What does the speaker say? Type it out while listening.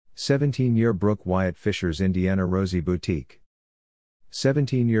17-year Brooke Wyatt Fisher's Indiana Rosie Boutique.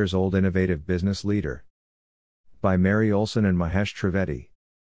 17 years old innovative business leader. By Mary Olson and Mahesh Trivedi.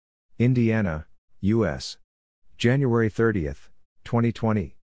 Indiana, U.S. January 30,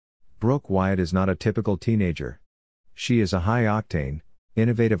 2020. Brooke Wyatt is not a typical teenager. She is a high-octane,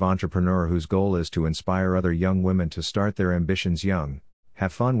 innovative entrepreneur whose goal is to inspire other young women to start their ambitions young,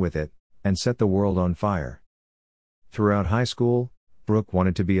 have fun with it, and set the world on fire. Throughout high school, Brooke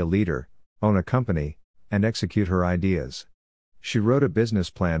wanted to be a leader, own a company, and execute her ideas. She wrote a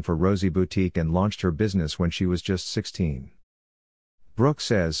business plan for Rosie Boutique and launched her business when she was just 16. Brooke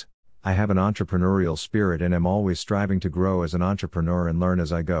says, "I have an entrepreneurial spirit and am always striving to grow as an entrepreneur and learn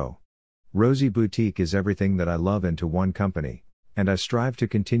as I go. Rosie Boutique is everything that I love into one company, and I strive to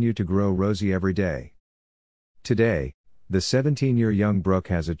continue to grow Rosie every day." Today, the 17-year young Brooke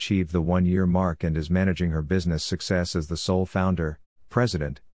has achieved the 1-year mark and is managing her business success as the sole founder,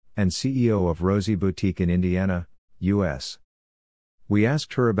 president, and CEO of Rosie Boutique in Indiana, U.S. We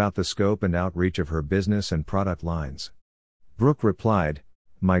asked her about the scope and outreach of her business and product lines. Brooke replied,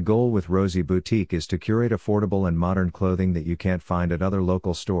 "My goal with Rosie Boutique is to curate affordable and modern clothing that you can't find at other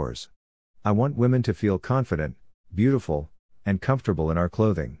local stores. I want women to feel confident, beautiful, and comfortable in our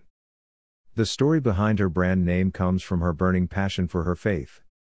clothing." The story behind her brand name comes from her burning passion for her faith.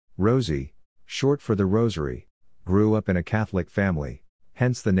 Rosie, short for the Rosary, grew up in a Catholic family,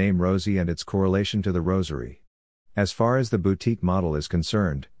 hence the name Rosie and its correlation to the Rosary. As far as the boutique model is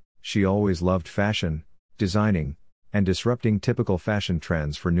concerned, she always loved fashion, designing, and disrupting typical fashion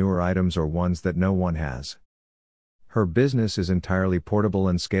trends for newer items or ones that no one has. Her business is entirely portable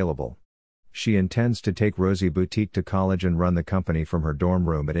and scalable. She intends to take Rosie Boutique to college and run the company from her dorm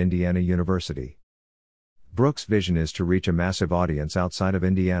room at Indiana University. Brooke's vision is to reach a massive audience outside of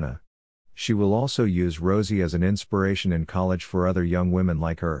Indiana. She will also use Rosie as an inspiration in college for other young women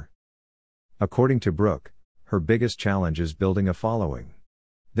like her. According to Brooke, her biggest challenge is building a following.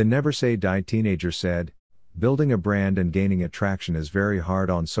 The Never Say Die teenager said, "Building a brand and gaining attraction is very hard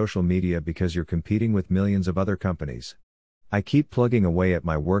on social media because you're competing with millions of other companies. I keep plugging away at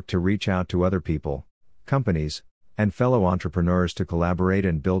my work to reach out to other people, companies, and fellow entrepreneurs to collaborate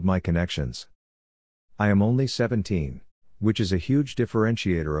and build my connections. I am only 17, which is a huge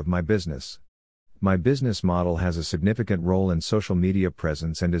differentiator of my business. My business model has a significant role in social media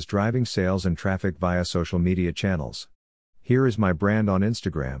presence and is driving sales and traffic via social media channels. Here is my brand on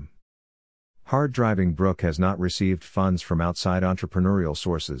Instagram." Hard driving Brooke has not received funds from outside entrepreneurial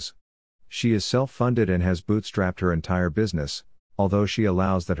sources. She is self-funded and has bootstrapped her entire business, although she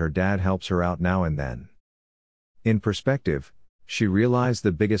allows that her dad helps her out now and then. In perspective, she realized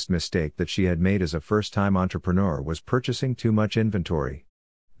the biggest mistake that she had made as a first-time entrepreneur was purchasing too much inventory.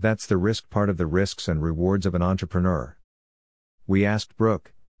 That's the risk part of the risks and rewards of an entrepreneur. We asked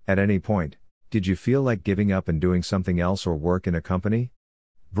Brooke, "At any point, did you feel like giving up and doing something else or work in a company?"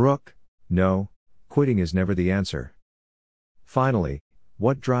 Brooke, "No, quitting is never the answer." Finally,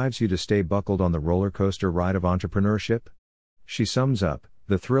 what drives you to stay buckled on the roller coaster ride of entrepreneurship? She sums up,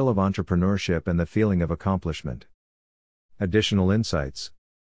 the thrill of entrepreneurship and the feeling of accomplishment. Additional insights.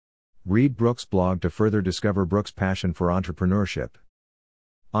 Read Brooke's blog to further discover Brooke's passion for entrepreneurship.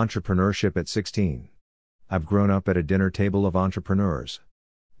 Entrepreneurship at 16. I've grown up at a dinner table of entrepreneurs.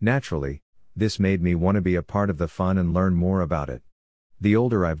 Naturally, this made me want to be a part of the fun and learn more about it. The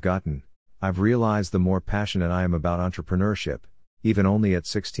older I've gotten, I've realized the more passionate I am about entrepreneurship, even only at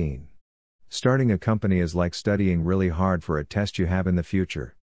 16. Starting a company is like studying really hard for a test you have in the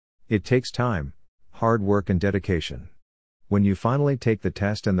future. It takes time, hard work and dedication. When you finally take the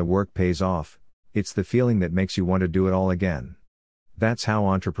test and the work pays off, it's the feeling that makes you want to do it all again. That's how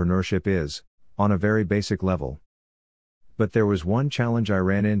entrepreneurship is, on a very basic level. But there was one challenge I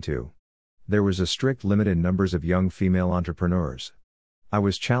ran into. There was a strict limit in numbers of young female entrepreneurs. I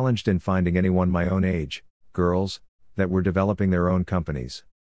was challenged in finding anyone my own age, girls, that were developing their own companies.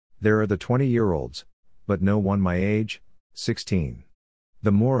 There are the 20-year-olds, but no one my age, 16.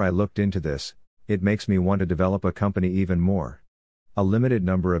 The more I looked into this, it makes me want to develop a company even more. A limited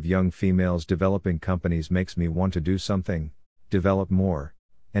number of young females developing companies makes me want to do something, develop more,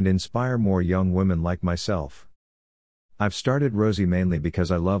 and inspire more young women like myself. I've started Rosie mainly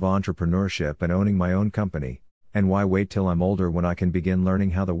because I love entrepreneurship and owning my own company, and why wait till I'm older when I can begin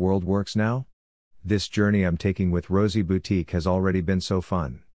learning how the world works now? This journey I'm taking with Rosie Boutique has already been so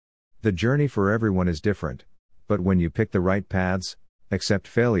fun. The journey for everyone is different, but when you pick the right paths, accept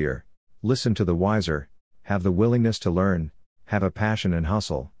failure, listen to the wiser, have the willingness to learn, have a passion and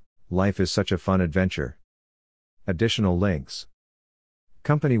hustle, life is such a fun adventure. Additional links.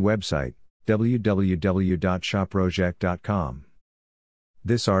 Company website, www.shoproject.com.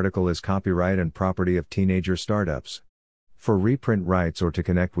 This article is copyright and property of Teenager Startups. For reprint rights or to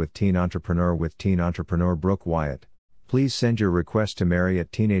connect with Teen Entrepreneur Brooke Wyatt, please send your request to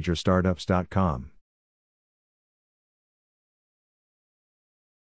Mary@teenagerstartups.com.